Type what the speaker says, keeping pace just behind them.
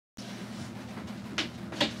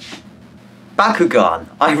Bakugan.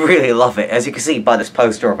 I really love it, as you can see by this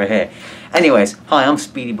poster over here. Anyways, hi, I'm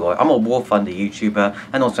Speedy Boy. I'm a War Thunder YouTuber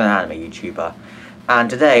and also an anime YouTuber. And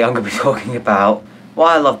today I'm going to be talking about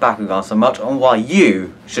why I love Bakugan so much and why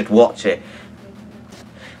you should watch it.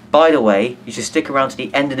 By the way, you should stick around to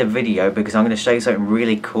the end of the video because I'm going to show you something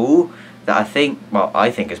really cool that I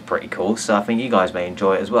think is pretty cool, so I think you guys may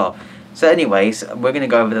enjoy it as well. So anyways, we're going to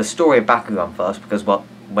go over the story of Bakugan first because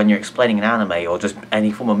when you're explaining an anime or just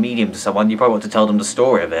any form of medium to someone, you probably want to tell them the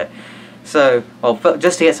story of it. So,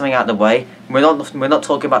 just to get something out of the way, we're not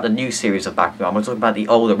talking about the new series of Bakugan. We're talking about the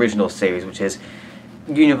old original series, which is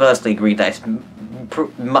universally agreed that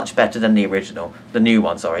it's much better than the original. The new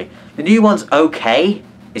one, sorry. The new one's okay.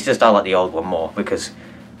 It's just I like the old one more because,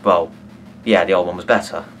 well, yeah, the old one was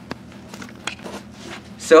better.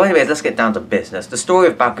 So anyways, let's get down to business. The story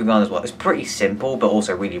of Bakugan as well is pretty simple, but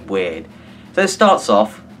also really weird. So it starts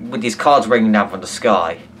off with these cards raining down from the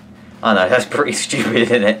sky. I know, that's pretty stupid,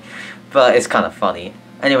 isn't it? But it's kind of funny.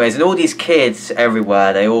 Anyways, and all these kids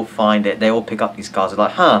everywhere, they all find it, they all pick up these cards. They're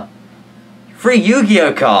like, huh, free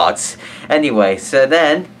Yu-Gi-Oh cards! Anyway, so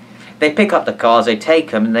then they pick up the cards, they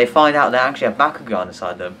take them, and they find out they actually have Bakugan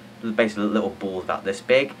inside them. Basically little balls about this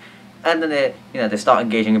big. And then they start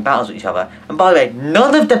engaging in battles with each other. And by the way,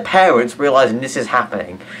 none of the parents realizing this is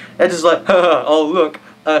happening. They're just like, oh look,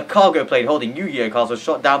 a cargo plane holding Yu-Gi-Oh cards was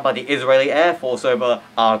shot down by the Israeli Air Force over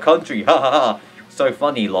our country. Ha ha ha. So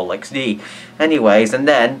funny, lol XD. Anyways, and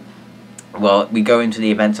then, well, we go into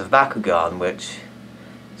the events of Bakugan, which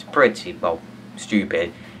is pretty, well,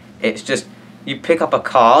 stupid. It's just, you pick up a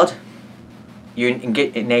card, you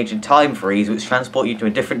engage in time freeze, which transport you to a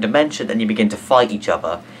different dimension, then you begin to fight each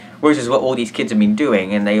other. Which is what all these kids have been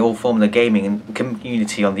doing, and they all form the gaming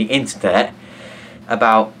community on the internet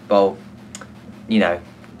about, well, the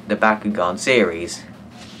Bakugan series.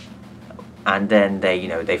 And then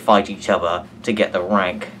they fight each other to get the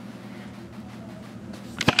rank.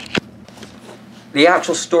 The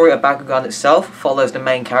actual story of Bakugan itself follows the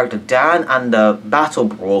main character Dan and the Battle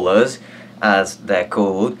Brawlers, as they're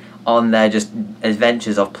called, on their just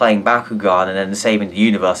adventures of playing Bakugan and then saving the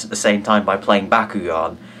universe at the same time by playing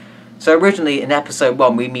Bakugan. So originally in episode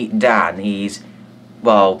 1 we meet Dan. He's,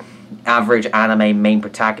 well, average anime main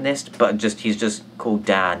protagonist, but he's just called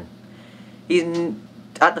Dan.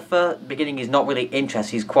 At the beginning he's not really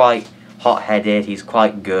interested. He's quite hot-headed, he's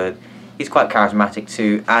quite good, he's quite charismatic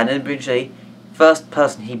too, and eventually first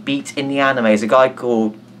person he beats in the anime is a guy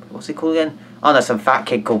called, what's he called again? Oh no, some fat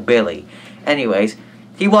kid called Billy. Anyways,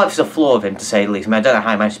 he wipes the floor of him, to say the least. I mean, I don't know how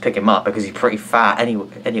he managed to pick him up because he's pretty fat anyway,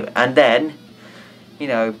 and then,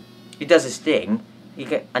 he does his thing, he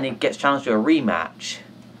gets challenged to a rematch.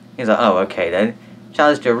 He's like, oh, okay then.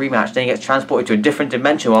 Challenged to a rematch, then he gets transported to a different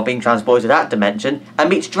dimension while being transported to that dimension, and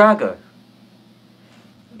meets Drago.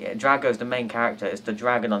 Yeah, Drago's the main character. It's the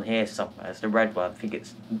dragon on here somewhere. It's the red one. I think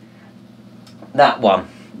it's that one.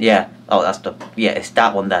 Yeah. Oh, it's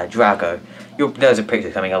that one there, Drago. There's a picture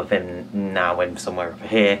coming up of him now, somewhere over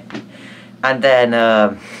here. And then,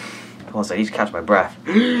 I need to catch my breath.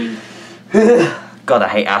 God, I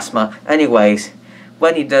hate asthma. Anyways,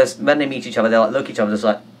 when they meet each other, they look at each other just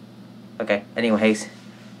like, okay. Anyways,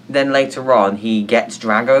 then later on, he gets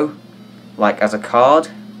Drago, as a card,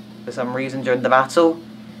 for some reason during the battle.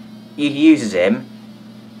 He uses him,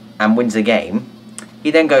 and wins the game.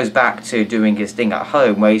 He then goes back to doing his thing at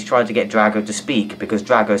home, where he's trying to get Drago to speak, because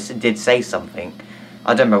Drago did say something.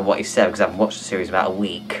 I don't remember what he said, because I haven't watched the series about a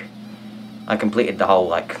week. I completed the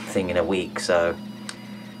whole, thing in a week, so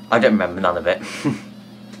I don't remember none of it.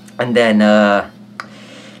 And then,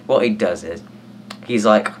 what he does is, he's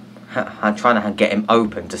I'm trying to get him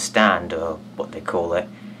open to stand, or what they call it.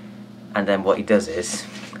 And then what he does is,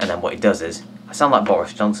 I sound like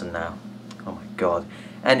Boris Johnson now. Oh my god.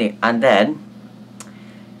 And then,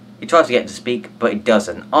 he tries to get him to speak, but he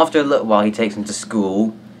doesn't. After a little while, he takes him to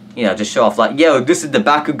school, to show off, yo, this is the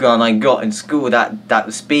Bakugan I got in school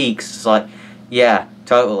that speaks. It's like, yeah,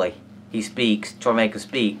 totally. He speaks. Try to make him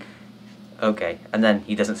speak. Okay. And then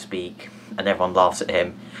he doesn't speak, and everyone laughs at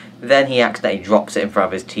him. Then he accidentally drops it in front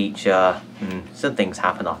of his teacher. Some things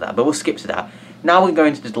happen after that, but we'll skip to that. Now we're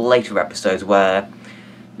going to the later episodes where,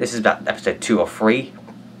 this is about episode 2 or 3,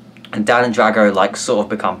 and Dan and Drago sort of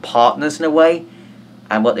become partners in a way.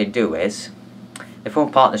 And what they do is, they form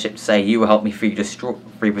a partnership to say, you will help me free Destroy,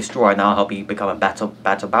 and I'll help you become a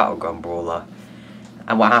Battleground Brawler.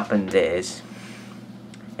 And what happened is,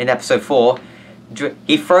 in episode 4,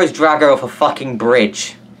 he throws Drago off a fucking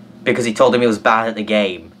bridge because he told him he was bad at the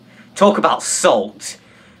game. Talk about salt.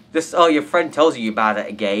 Your friend tells you you're bad at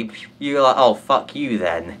a game, you're like, oh, fuck you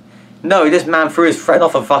then. No, this man threw his friend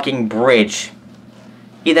off a fucking bridge.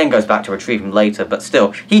 He then goes back to retrieve him later, but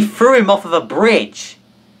still, he threw him off of a bridge!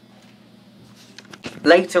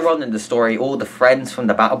 Later on in the story, all the friends from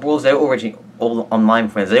the Battle Brawlers, they're originally all online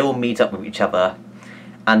friends, they all meet up with each other,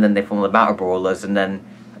 and then they form the Battle Brawlers, and then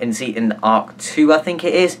in Arc 2, I think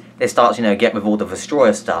it is, they start to, get with all the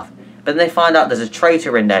Destroyer stuff. But then they find out there's a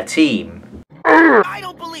traitor in their team. I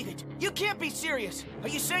don't believe it! You can't be serious! Are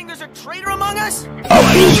you saying there's a traitor among us?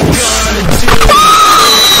 What you gonna do?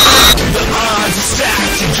 The odds are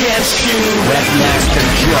stacked against you. Webmaster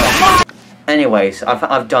Joe. Anyways,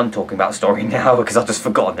 I've done talking about story now because I've just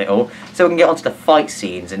forgotten it all. So we can get onto the fight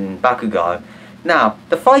scenes in Bakugan. Now,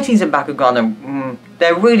 the fight scenes in Bakugan are,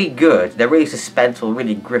 they're really good. They're really suspenseful,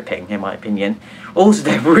 really gripping, in my opinion. Also,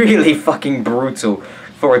 they're really fucking brutal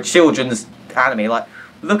for a children's anime. Like,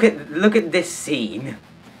 look at this scene.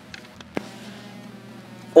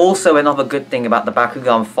 Also, another good thing about the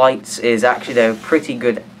Bakugan fights is actually they're pretty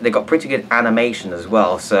good. They've got pretty good animation as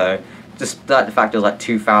well. So, despite the fact it was like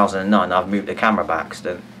 2009, I've moved the camera by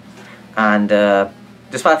accident, and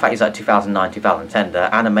despite the fact it's like 2009, 2010,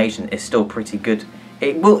 the animation is still pretty good.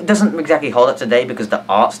 It doesn't exactly hold up today because the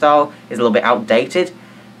art style is a little bit outdated,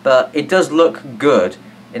 but it does look good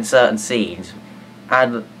in certain scenes,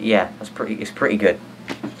 and yeah, it's pretty good.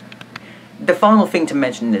 The final thing to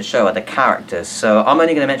mention in the show are the characters, so I'm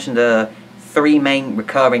only going to mention the 3 main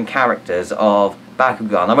recurring characters of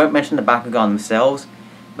Bakugan. I won't mention the Bakugan themselves,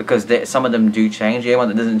 because some of them do change. The only one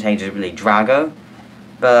that doesn't change is really Drago.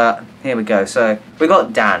 But here we go. So we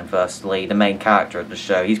got Dan, firstly, the main character of the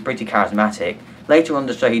show. He's pretty charismatic. Later on in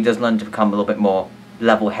the show, he does learn to become a little bit more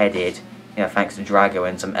level-headed, thanks to Drago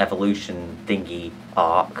and some evolution thingy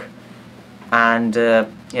arc. And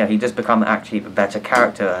he does become actually a better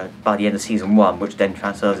character by the end of season 1, which then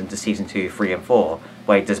transfers into season 2, 3, and 4,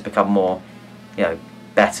 where he does become more,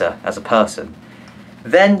 better as a person.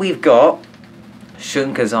 Then we've got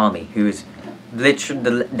Shun Kazami, who is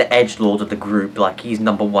literally the edgelord of the group. Like, he's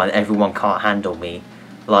 #1, everyone can't handle me.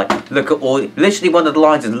 Like, look at all, literally one of the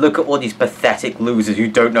lines is, look at all these pathetic losers who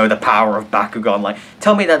don't know the power of Bakugan. Like,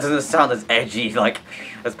 tell me that doesn't sound as edgy, like,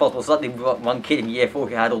 as possible. Suddenly, one kid in year 4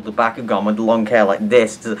 who had all the Bakugan with the long hair like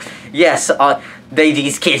this. Yes,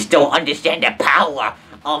 these kids don't understand the power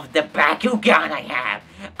of the Bakugan I have.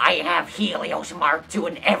 I have Helios Mark II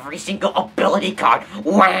in every single ability card.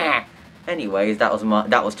 Wah! Anyways, that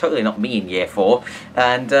was totally not me in year 4.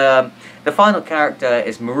 And the final character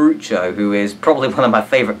is Marucho, who is probably one of my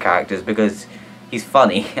favourite characters because he's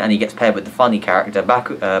funny and he gets paired with the funny character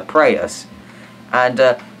Preyus. And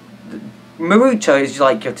Marucho is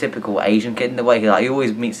like your typical Asian kid in the way he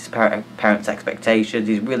always meets his parents' expectations.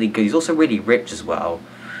 He's really good. He's also really rich as well.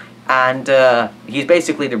 And he's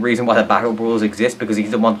basically the reason why the Battle Brawlers exist, because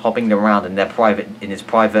he's the one hopping around in his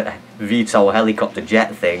private VTOL helicopter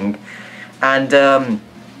jet thing. And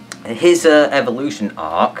his evolution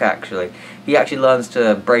arc, actually, he actually learns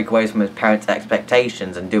to break away from his parents'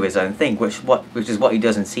 expectations and do his own thing, which is what he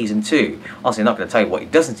does in season 2. Honestly, I'm not going to tell you what he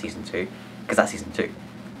does in season 2, because that's season 2.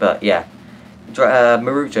 But yeah,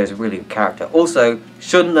 Marucho is a really good character. Also,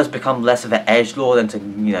 Shun has become less of an edgelord and to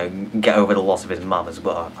get over the loss of his mum as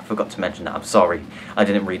well. I forgot to mention that. I'm sorry, I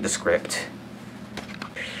didn't read the script.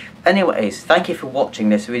 Anyways, thank you for watching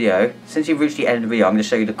this video. Since you've reached the end of the video, I'm going to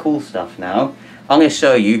show you the cool stuff now. I'm going to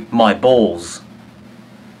show you my balls.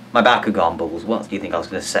 My Bakugan balls. What do you think I was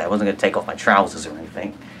going to say? I wasn't going to take off my trousers or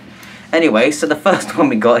anything. Anyway, so the first one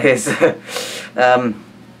we got is this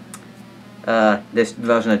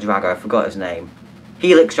version of Drago. I forgot his name.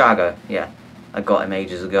 Helix Drago. Yeah, I got him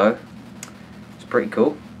ages ago. It's pretty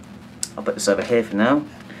cool. I'll put this over here for now.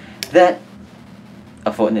 Then,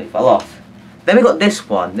 I thought it nearly fell off. Then we got this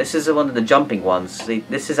one. This is one of the jumping ones. See,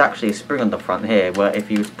 this is actually a spring on the front here, where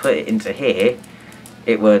if you put it into here,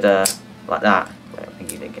 it would, like that. Wait, I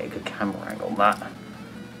think you didn't get a good camera angle on that.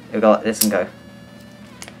 It would go like this and go.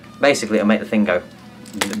 Basically, it'll make the thing go,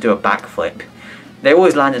 do a backflip. They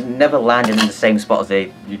always never landed in the same spot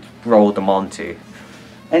as you rolled them onto.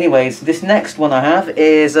 Anyways, this next one I have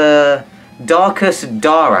is Darkus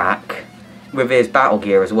Darak with his battle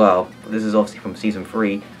gear as well. This is obviously from season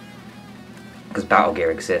 3. Because Battle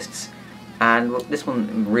Gear exists, and this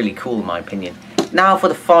one really cool in my opinion. Now for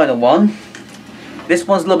the final one. This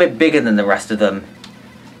one's a little bit bigger than the rest of them.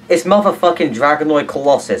 It's motherfucking Dragonoid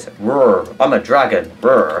Colossus. Rrr, I'm a dragon.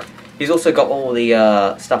 Rrr. He's also got all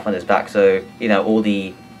the stuff on his back, so all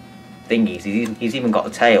the thingies. He's even got the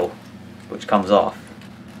tail, which comes off.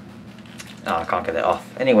 Oh, I can't get it off.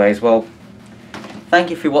 Anyways, well, thank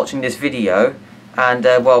you for watching this video. And,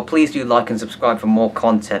 well, please do like and subscribe for more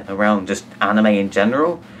content around just anime in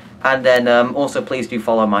general. And then, also please do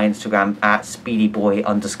follow my Instagram at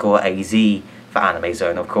speedyboy_AZ for Anime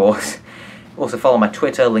Zone, of course. Also follow my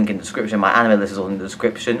Twitter, link in the description. My anime list is all in the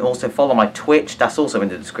description. Also follow my Twitch, that's also in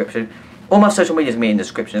the description. All my social media is going to be in the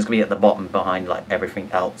description. It's going to be at the bottom behind like everything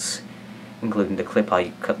else, including the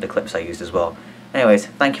clips I used as well. Anyways,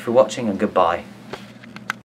 thank you for watching and goodbye.